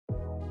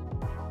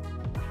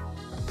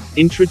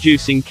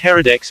Introducing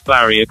Kerodex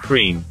Barrier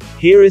Cream.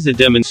 Here is a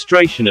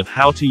demonstration of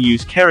how to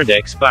use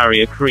Kerodex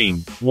Barrier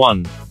Cream.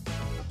 1.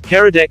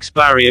 Kerodex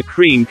Barrier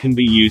Cream can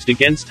be used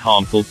against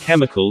harmful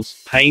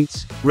chemicals,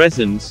 paints,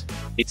 resins,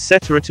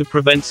 etc. to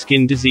prevent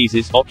skin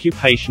diseases,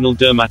 occupational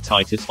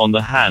dermatitis on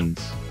the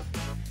hands.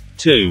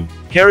 2.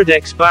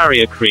 Kerodex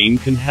Barrier Cream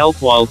can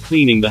help while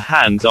cleaning the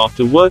hands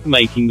after work,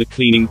 making the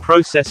cleaning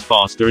process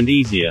faster and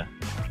easier.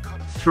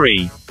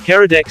 3.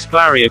 Kerodex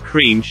Barrier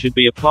Cream should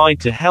be applied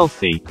to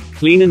healthy,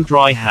 clean and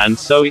dry hands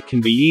so it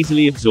can be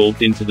easily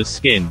absorbed into the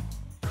skin.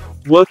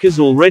 Workers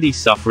already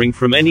suffering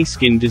from any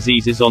skin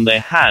diseases on their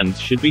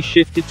hands should be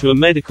shifted to a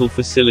medical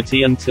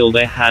facility until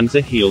their hands are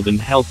healed and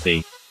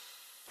healthy.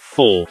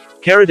 4.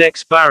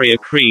 Kerodex Barrier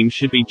Cream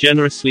should be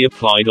generously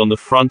applied on the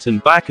front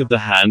and back of the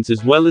hands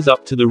as well as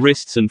up to the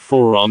wrists and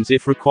forearms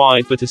if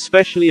required, but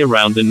especially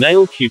around the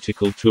nail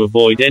cuticle to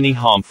avoid any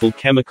harmful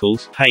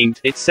chemicals,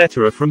 paint,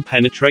 etc. from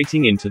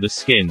penetrating into the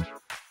skin.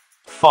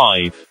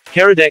 5.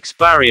 Kerodex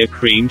Barrier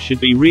Cream should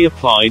be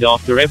reapplied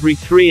after every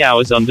 3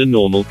 hours under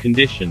normal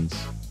conditions.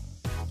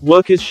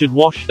 Workers should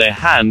wash their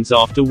hands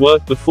after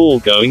work before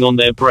going on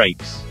their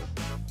breaks.